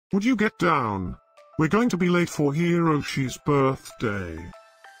Would you get down? We're going to be late for Hiroshi's birthday.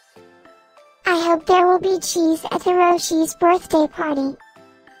 I hope there will be cheese at Hiroshi's birthday party.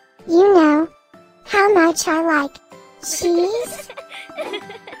 You know how much I like cheese.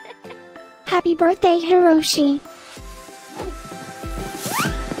 Happy birthday, Hiroshi.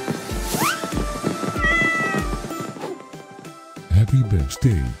 Happy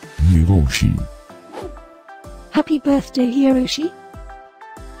birthday, Hiroshi. Happy birthday, Hiroshi.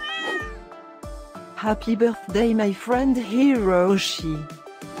 Happy birthday, my friend Hiroshi.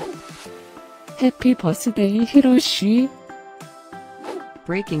 Happy birthday, Hiroshi.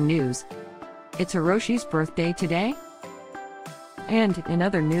 Breaking news. It's Hiroshi's birthday today? And in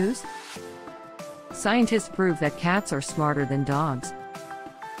other news, scientists prove that cats are smarter than dogs.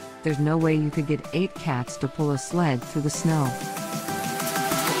 There's no way you could get 8 cats to pull a sled through the snow.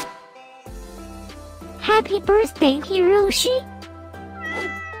 Happy birthday, Hiroshi.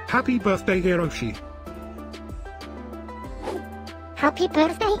 Happy birthday, Hiroshi. Happy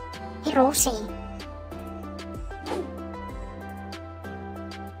birthday, Hiroshi.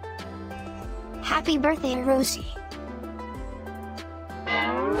 Happy birthday, Hiroshi.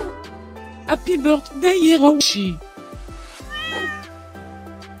 Happy birthday, Hiroshi.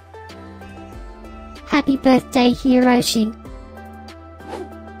 Happy birthday, Hiroshi.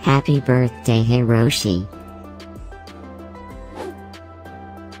 Happy birthday, Hiroshi.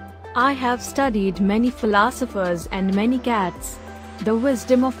 I have studied many philosophers and many cats. The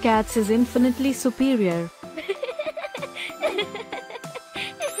wisdom of cats is infinitely superior.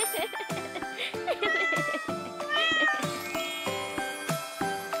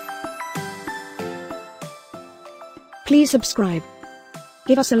 Please subscribe,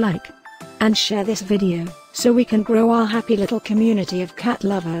 give us a like, and share this video, so we can grow our happy little community of cat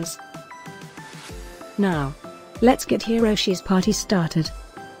lovers. Now, let's get Hiroshi's party started.